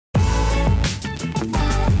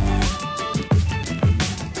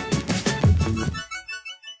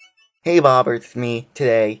Hey Bob, it's me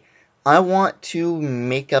today. I want to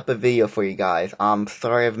make up a video for you guys. I'm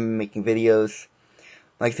sorry I've been making videos.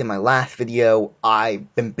 Like I said in my last video,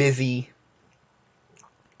 I've been busy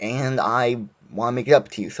and I want to make it up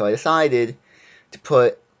to you. So I decided to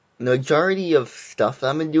put the majority of stuff that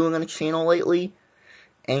I've been doing on the channel lately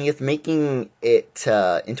and just making it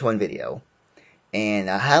into one video. And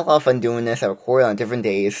I had a lot of fun doing this. I recorded on different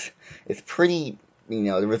days. It's pretty,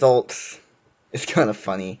 the results. It's kind of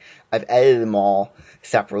funny. I've edited them all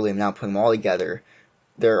separately. I'm now putting them all together.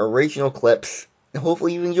 They're original clips, and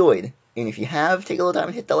hopefully you enjoyed. And if you have, take a little time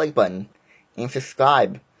and hit that like button. And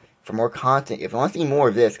subscribe for more content. If you want to see more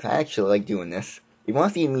of this, because I actually like doing this. If you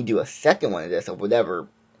want to see me do a second one of this, or whatever,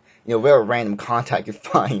 whatever random content I could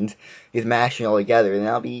find, is mashing it all together,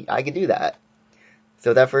 then I could do that.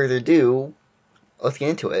 So without further ado, let's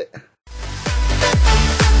get into it.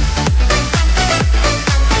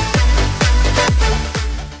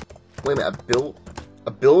 Wait a minute,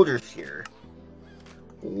 a builder's here.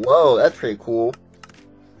 Whoa, that's pretty cool.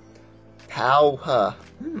 How,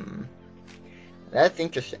 that's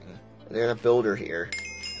interesting. There's a builder here.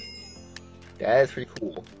 That is pretty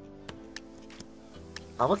cool.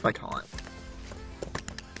 Oh, what's my taunt?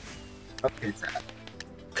 Okay, it's that.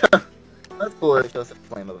 That's cool, it shows a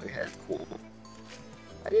flame over your head, it's cool.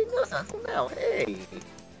 I didn't know that until now, hey!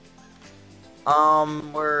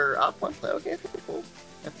 We're up one play, okay, that's pretty cool.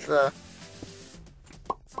 That's, wait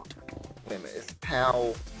a minute, is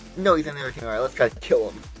Pal... No, he's in there, alright, let's try to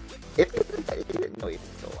kill him. If no, he's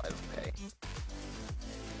still alive, okay.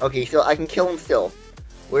 Okay, so I can kill him still.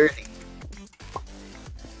 Where is he?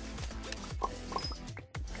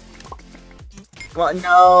 Come on,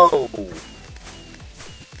 no!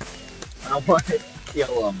 I want to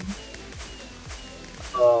kill him.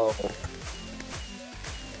 Oh.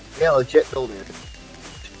 Yeah, legit builder.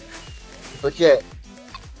 It's legit.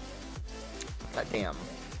 God damn.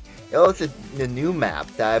 Yo, it's the new map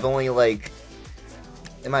that I've only, like,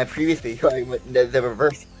 in my previous video, the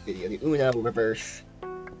reverse video, the Uno reverse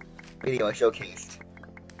video I showcased.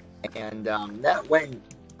 And, that went,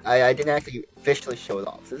 I didn't actually officially show it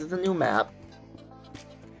off. So this is a new map.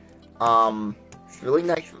 It's really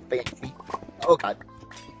nice and fancy. Oh god.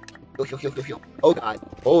 Heal. Oh god.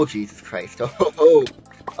 Oh Jesus Christ. Oh,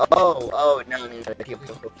 no,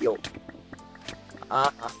 heal.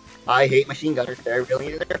 I hate machine gunners. I really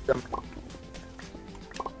need to nerf them.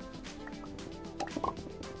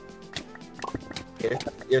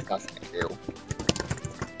 Here's nothing to do.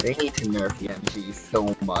 They need to nerf the MG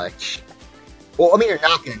so much. Well, I mean, they're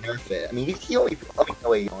not gonna nerf it. I mean, you heal me. Oh, no,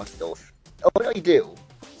 wait, you don't have skills. Oh, no, you do.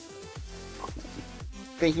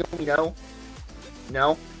 Can you heal me? No?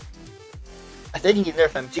 No? I said you need to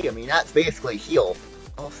nerf MG. I mean, that's basically heal.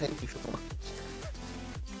 Oh, thank you so much.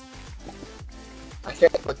 I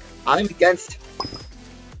said, look, I'm against.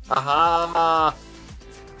 Aha!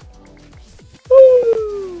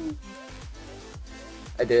 Woo!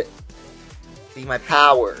 I did it. See my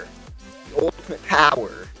power. The ultimate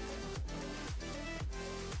power.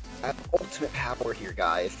 I have ultimate power here,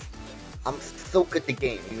 guys. I'm so good at the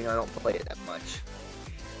game, even though I don't play it that much.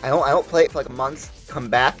 I don't play it for like a month. Come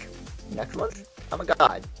back next month. Oh my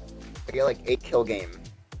god. I get like 8 kill game.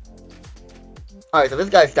 Alright, so this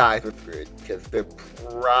guy's dies, we're screwed, because they're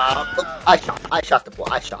I shot the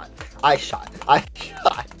ball, I shot.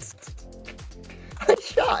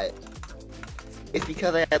 It's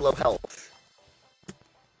because I had low health.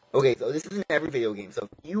 Okay, so this isn't every video game, so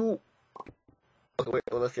if you... Okay, wait,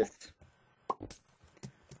 let's just...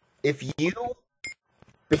 If you...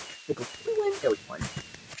 If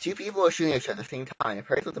 2 people are shooting each other at the same time, the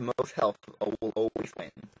person with the most health will always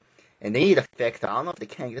win. And they need to fix it. I don't know if they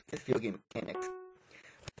can, because it's video game mechanics.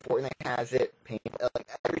 Fortnite has it, like,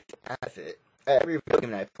 everything has it. Every video game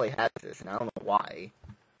that I play has this, and I don't know why.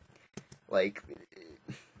 Like,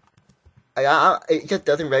 it just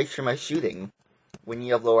doesn't register my shooting when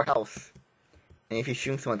you have lower health. And if you're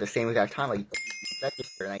shooting someone at the same exact time, like, it doesn't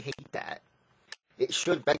register, and I hate that. It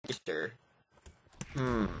should register. You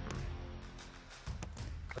know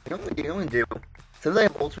what I'm gonna do? Since I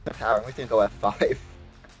have ultimate power, I'm just gonna go F5.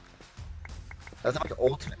 That's how much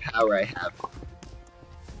ultimate power I have.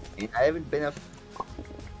 And I haven't been a...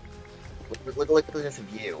 Look at this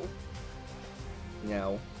view. You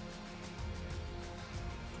know?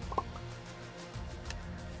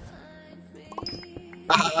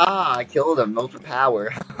 Ah! I killed him! Ultimate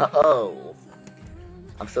power! Oh!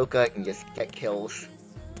 I'm so good I can just get kills.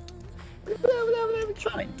 Without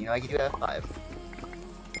trying, you know, I can do F5.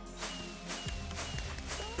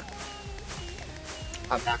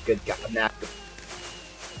 I'm not good, I'm not good.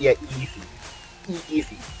 Yeah, easy.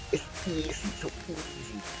 easy. It's easy, so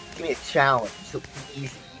easy. Give me a challenge, so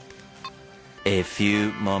easy. A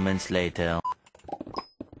few moments later.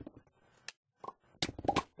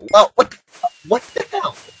 Well, what the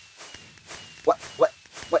hell? What,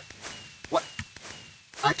 what?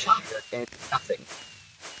 I shot her and nothing.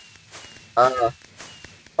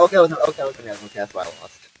 Okay, that's why I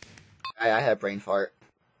lost. I had a brain fart.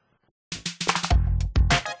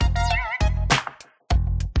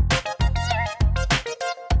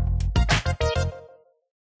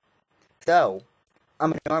 So,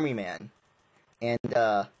 I'm an army man, and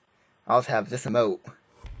I also have this emote.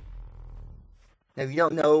 Now, if you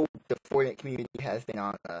don't know, the Fortnite community has been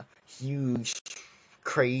on a huge,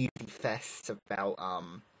 crazy fest about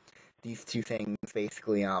these two things.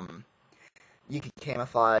 Basically, you can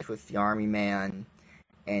camouflage with the army man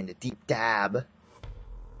and a deep dab.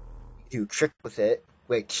 You do a trick with it,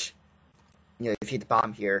 which you see the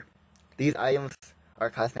bomb here. These items are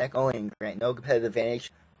cosmetic only and grant no competitive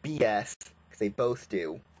advantage. BS, because they both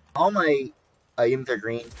do. All my items are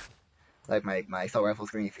green, like my assault rifle's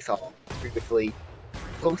green if you saw previously.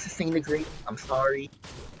 Closest thing to green, I'm sorry.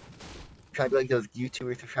 I'm trying to be like those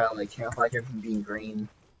YouTubers who try to like camouflage everything being green.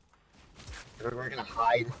 We're gonna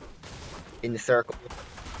hide in the circle.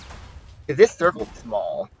 Because this circle is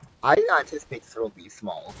small. I did not anticipate the circle to be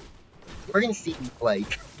small. We're gonna see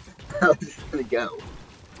like how this is gonna go.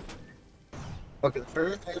 Okay,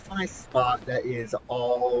 first I find a spot that is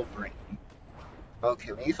all green.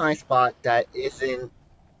 Okay, we need to find a spot that isn't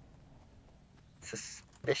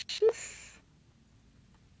suspicious.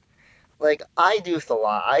 Like, I do this a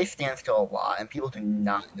lot. I stand still a lot, and people do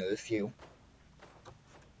not notice you.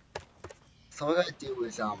 So what I gotta do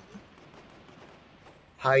is,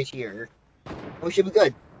 hide here. We should be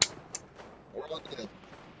good. We're all good.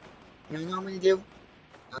 You know what I'm gonna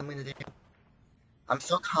do? I'm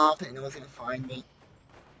so confident no one's gonna find me.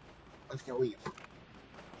 I'm just gonna leave.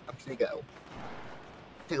 I'm just gonna go.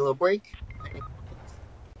 Take a little break.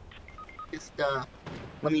 Just,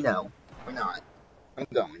 let me know. Or not. I'm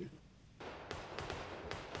going.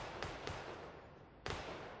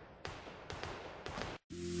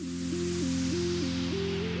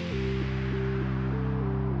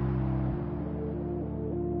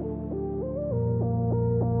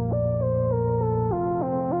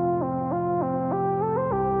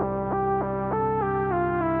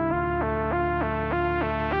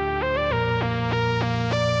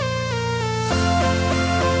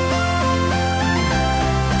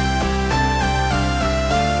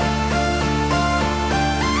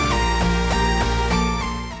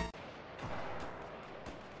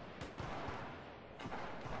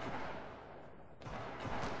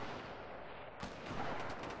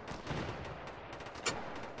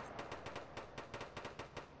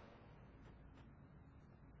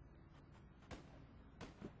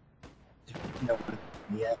 No one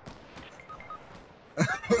yet.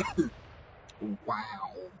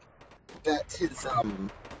 Wow. That is,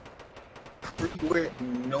 pretty weird.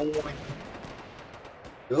 No one.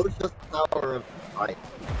 It was just the power of light.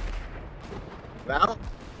 Well,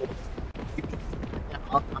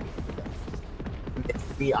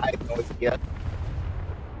 maybe I have no idea.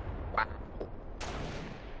 Wow.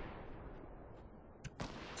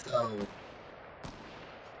 So,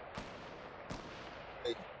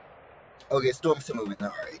 okay, storm's still moving.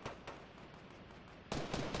 Alright.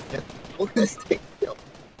 We're gonna stay still.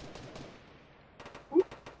 I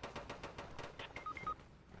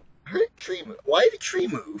heard a tree move. Why did the tree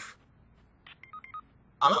move?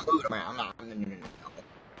 I'm not moving around. I'm not.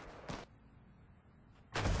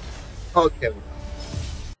 No. Okay.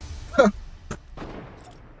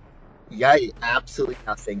 Yeah, absolutely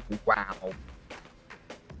nothing. Wow.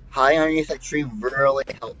 High underneath that tree really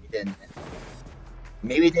helped me, didn't it?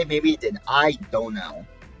 Maybe it did, maybe it didn't. I don't know.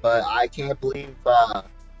 But I can't believe,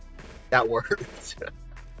 that worked.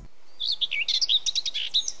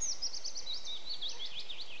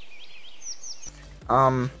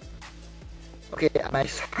 Okay, my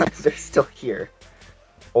sons are still here.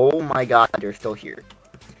 Oh my god, they're still here.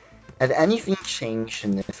 Has anything changed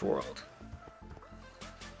in this world?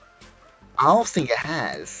 I don't think it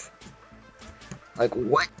has. Like,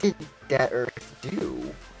 what did that Earth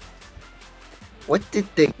do? What did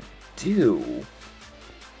they do?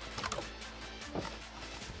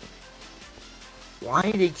 Why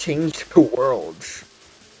did they change the worlds?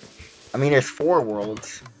 I mean, there's 4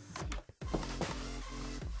 worlds.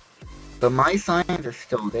 But my signs are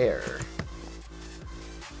still there.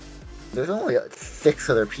 There's only 6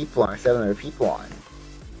 other people on, or 7 other people on.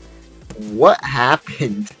 What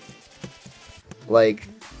happened? Like,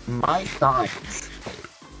 my signs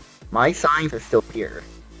are still here.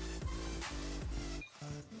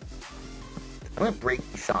 gonna break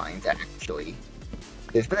these signs, actually.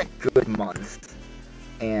 It's been a good month,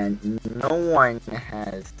 and no one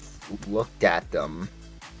has looked at them.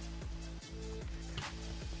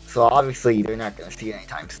 So obviously, they're not gonna see it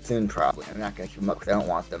anytime soon, probably. I'm not gonna keep them up because I don't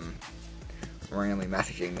want them randomly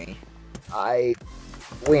messaging me.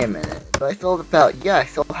 Wait a minute. Do I still have Val? Yeah, I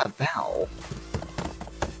still have Val.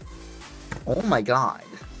 Oh my god.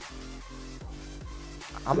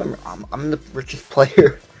 I'm the richest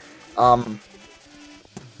player.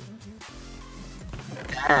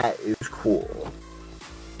 That is cool.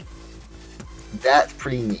 That's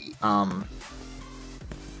pretty neat. I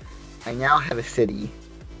now have a city.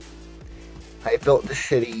 I built the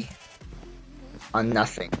city on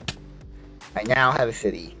nothing. I now have a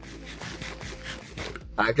city.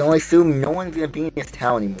 I can only assume no one's gonna be in this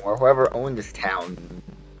town anymore. Whoever owned this town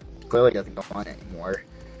clearly doesn't go on anymore.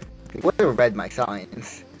 He would have read my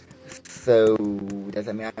signs. So, does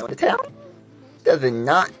that mean I own the town? Does it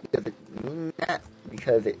not? Does it mean that?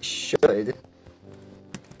 Because it should.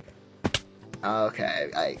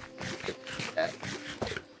 Okay, I get that.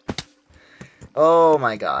 Oh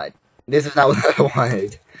my god. This is not what I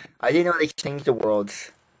wanted. I didn't know they changed the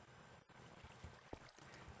worlds.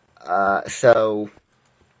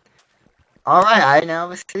 Alright, I now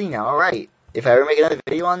have a city now, alright. If I ever make another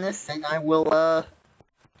video on this, then I will,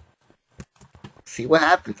 see what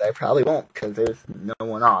happens. I probably won't, because there's no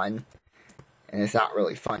one on. And it's not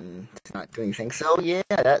really fun. It's not doing anything. So, yeah,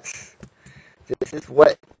 this is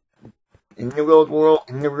what in the real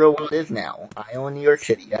world is now. I own New York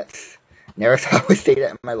City. That's never thought I would say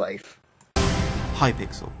that in my life.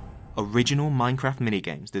 Hypixel, original Minecraft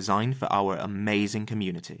minigames designed for our amazing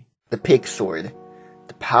community. The pig sword.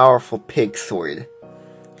 The powerful pig sword.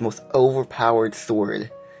 The most overpowered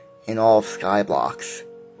sword in all of Skyblocks.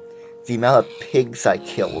 The amount of pigs I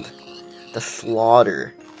killed. The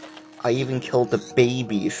slaughter. I even killed the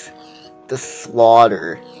babies. The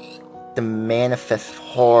slaughter. The manifest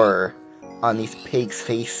horror on these pigs'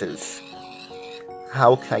 faces.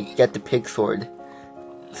 How can I get the pig sword?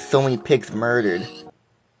 So many pigs murdered.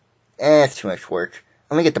 It's too much work.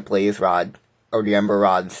 I'm gonna get the blaze rod. Or the ember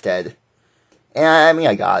rod instead. And I mean,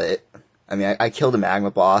 I got it. I mean, I killed the magma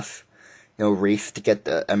boss. You know, raced to get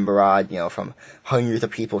the ember rod, you know, from hundreds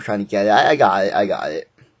of people trying to get it. I got it.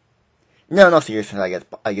 No, seriously,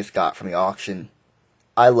 I just got from the auction.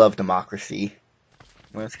 I love democracy.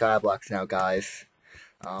 We're in Skyblocks now, guys.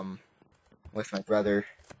 With my brother.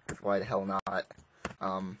 Why the hell not?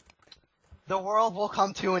 The world will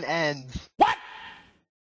come to an end. What?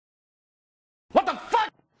 What the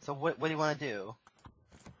fuck? So what do you want to do?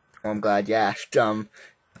 Well, I'm glad you asked. I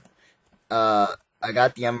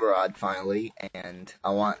got the Ember Rod finally, and I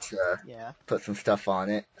want to put some stuff on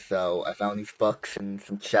it. So I found these books and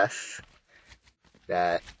some chests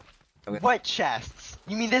that. What chests?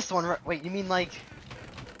 You mean this one? Wait, you mean like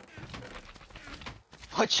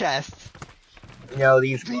what chests? You know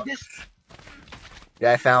these You mean books this?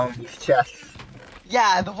 that I found these chests.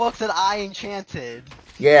 Yeah, the books that I enchanted.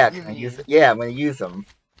 Yeah, You mean? I'm gonna use them.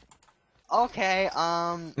 Okay,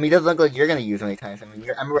 I mean, it doesn't look like you're gonna use them anytime soon. I mean,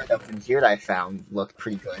 I remember that from here that I found looked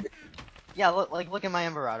pretty good. yeah, look at my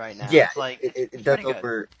Ember Rod right now. Yeah, it's like, it does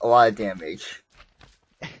over a lot of damage.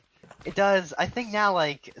 It does, I think now,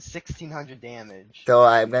 like, 1600 damage. So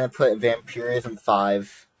I'm gonna put Vampirism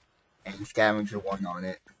 5 and Scavenger 1 on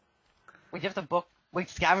it. Wait, you have to wait,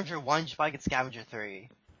 Scavenger 1, you should probably get Scavenger 3.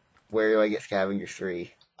 Where do I get Scavenger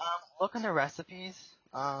 3? Look under recipes,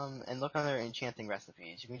 and look under enchanting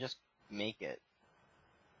recipes. You can just make it.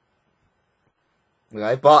 Well,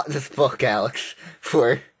 I bought this book, Alex,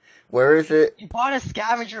 where is it? You bought a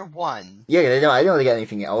Scavenger 1. Yeah, I don't get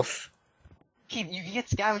anything else. Keith, you can get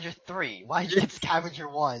Scavenger 3. Why did you get Scavenger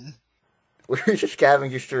 1? Where's the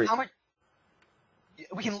Scavenger 3? How much?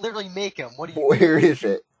 We can literally make them. What do you? Where is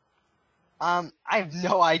it? I have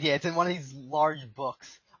no idea. It's in one of these large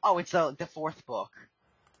books. Oh, it's the fourth book.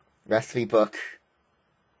 Recipe book.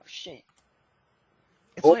 Oh, shit.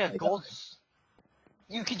 It's Oh like my a gold.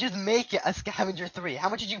 You can just make it a Scavenger 3. How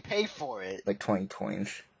much did you pay for it? Like 20 coins.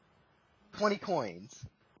 20 coins.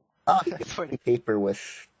 Oh, That's what. paper with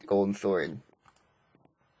golden sword.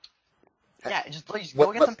 Yeah, just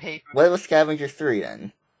go get some paper. What was Scavenger 3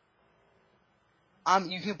 then?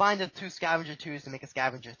 You can combine the two Scavenger 2s to make a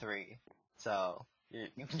Scavenger 3. So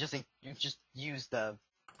you can just use the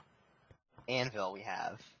anvil we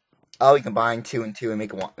have. Oh, you combine 2 and 2 and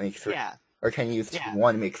make 3. Yeah. Or can you use 2 and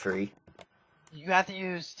 1 to make 3? You have to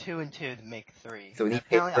use 2 and 2 to make 3. So we need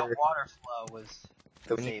apparently paper. that water flow was.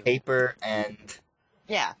 So we need paper and.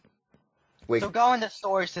 Yeah. Wait. So go in the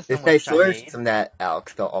storage system. This guy's storage system that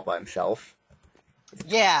Alex built all by himself.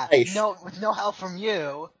 Yeah, Nice. with no help from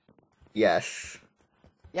you. Yes.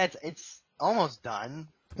 Yeah, it's almost done.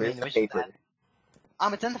 Where's the wish paper?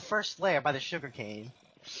 it's in the first layer by the sugarcane.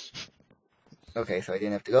 Okay, so I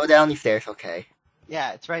didn't have to go down these stairs. Okay.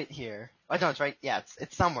 Yeah, it's right here. Oh no, it's right. Yeah,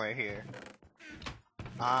 it's somewhere here.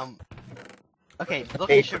 Okay, look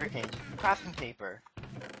at the sugarcane. Craft some paper.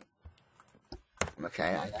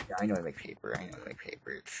 Okay, I know how to make paper. I know how to make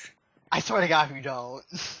paper. I swear to God, if you don't.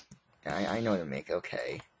 I know how to make.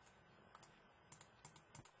 Okay.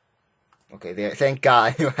 Okay, there. Thank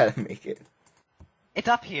God I know how to make it. It's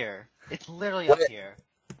up here. It's literally What? up here.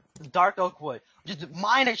 Dark oak wood. Just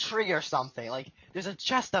mine a tree or something. Like, there's a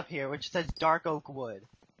chest up here which says dark oak wood.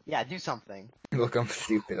 Yeah, do something. Look, I'm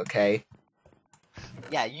stupid. Okay.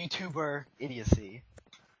 Yeah, YouTuber idiocy.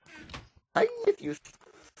 I just use.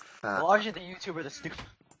 The larger the YouTuber, the stupid.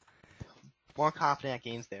 More confident at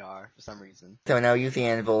games they are, for some reason. So now use the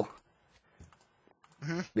anvil.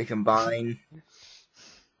 Mhm. We combine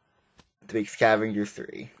to make Scavenger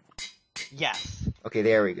 3. Yes. Okay,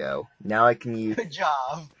 there we go. Now I can use. Good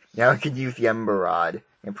job. Now I can use the Ember Rod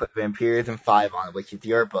and put Vampirism 5 on it, which is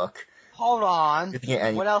your book. Hold on. You can get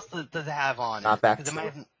any. What else does it have on Not it? back 'Cause it to might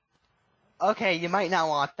it. have... Okay, you might not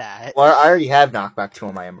want that. Well, I already have Knockback 2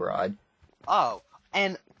 on my Ember Rod. Oh,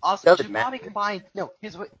 and also, you Doesn't should probably matter. combine... No,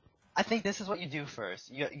 here's what... I think this is what you do first.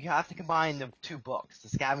 You have to combine the two books, the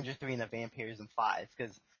Scavenger 3 and the Vampirism 5,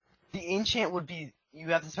 because the enchant would be... You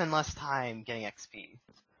have to spend less time getting XP.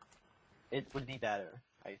 It would be better,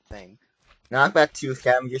 I think. Knockback 2,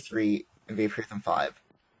 Scavenger 3, and Vampirism 5.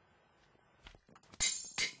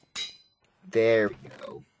 There we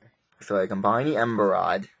go. So I combine the Ember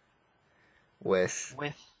Rod with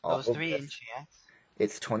With all those of three this. enchants.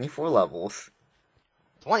 It's 24 levels.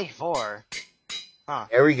 24? Huh.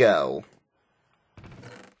 There we go.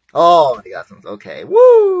 Oh, I got some. Okay,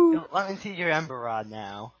 woo! Let me see your Ember Rod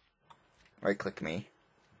now. Right click me.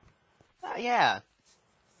 Yeah.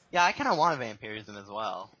 Yeah, I kind of want a Vampirism as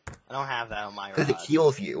well. I don't have that on my Because rod. it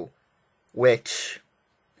heals you, which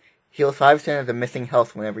heals 5% of the missing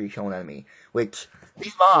health whenever you kill an enemy. Which,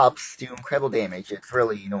 these mobs do incredible damage. It's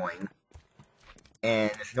really annoying.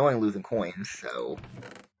 And it's annoying losing coins, so.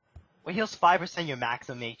 Well, it heals 5% your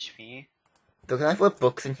maximum HP. So can I flip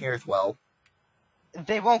books in here as well?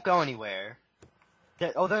 They won't go anywhere.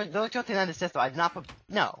 Those go to the end of the system. I did not put...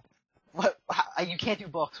 No. What? You can't do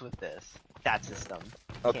books with that system.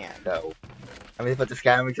 Okay, Can't. so. I mean, but the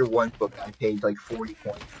Scavenger 1 book I paid like 40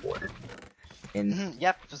 points for. And,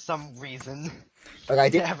 Yep, for some reason. like,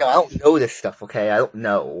 I don't know this stuff, okay? I don't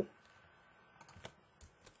know.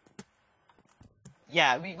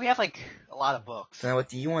 Yeah, we have like a lot of books. So now what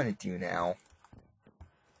do you want to do now?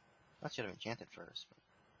 I should have enchanted first.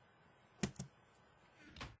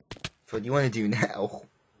 So what do you want to do now?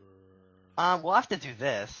 We'll have to do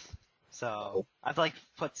this. So Oh. I have to like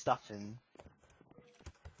put stuff in.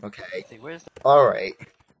 Okay. Let's see, where's the... Alright.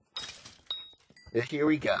 Here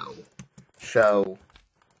we go. So,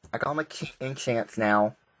 I got my enchants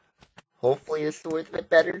now. Hopefully the sword's a bit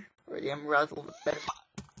better, or the emerald's a little bit better.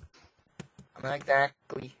 I'm not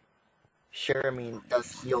exactly sure. I mean, it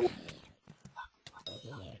does heal.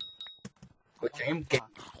 Which I am getting.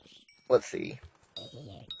 Let's see.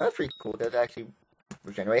 That's pretty cool. It does actually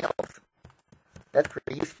regenerate health. That's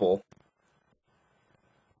pretty useful.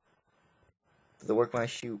 Does it work when I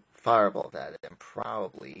shoot fireballs at it? And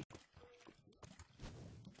probably.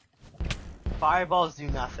 Fireballs do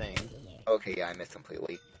nothing. Okay, yeah, I missed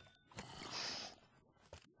completely.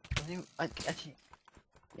 Actually,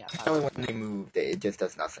 yeah. Only when they move, it just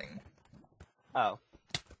does nothing. Oh.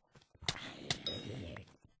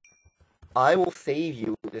 I will save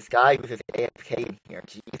you. This guy who's just AFK in here.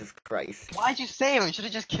 Jesus Christ. Why'd you save him? You should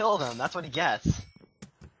have just killed him. That's what he gets.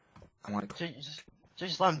 I want to. Should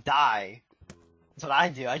just let him die. That's what I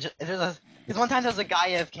do. Because one time there was a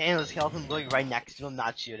guy AFK and the skeleton literally right next to him,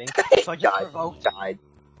 not shooting. So I just provoked. Died.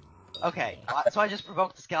 Okay, so I just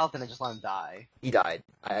provoked the skeleton and just let him die. He died.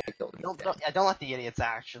 I killed him. Don't let the idiots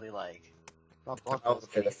actually like. Don't Oh, those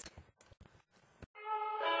idiots.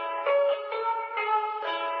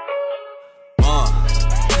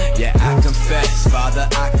 Yeah, I confess, Father,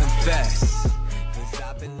 I confess. 'Cause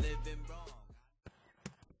I've been living wrong.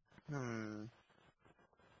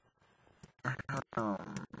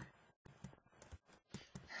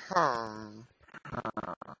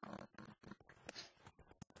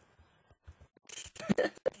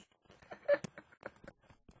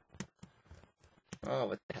 Oh,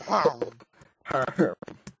 what the hell?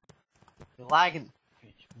 You're lagging,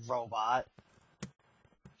 robot.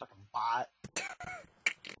 Fucking bot.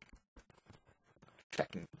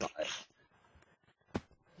 Fucking bot.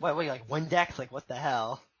 Wait, like one dex? Like what the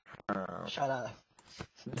hell? Um, Shut up.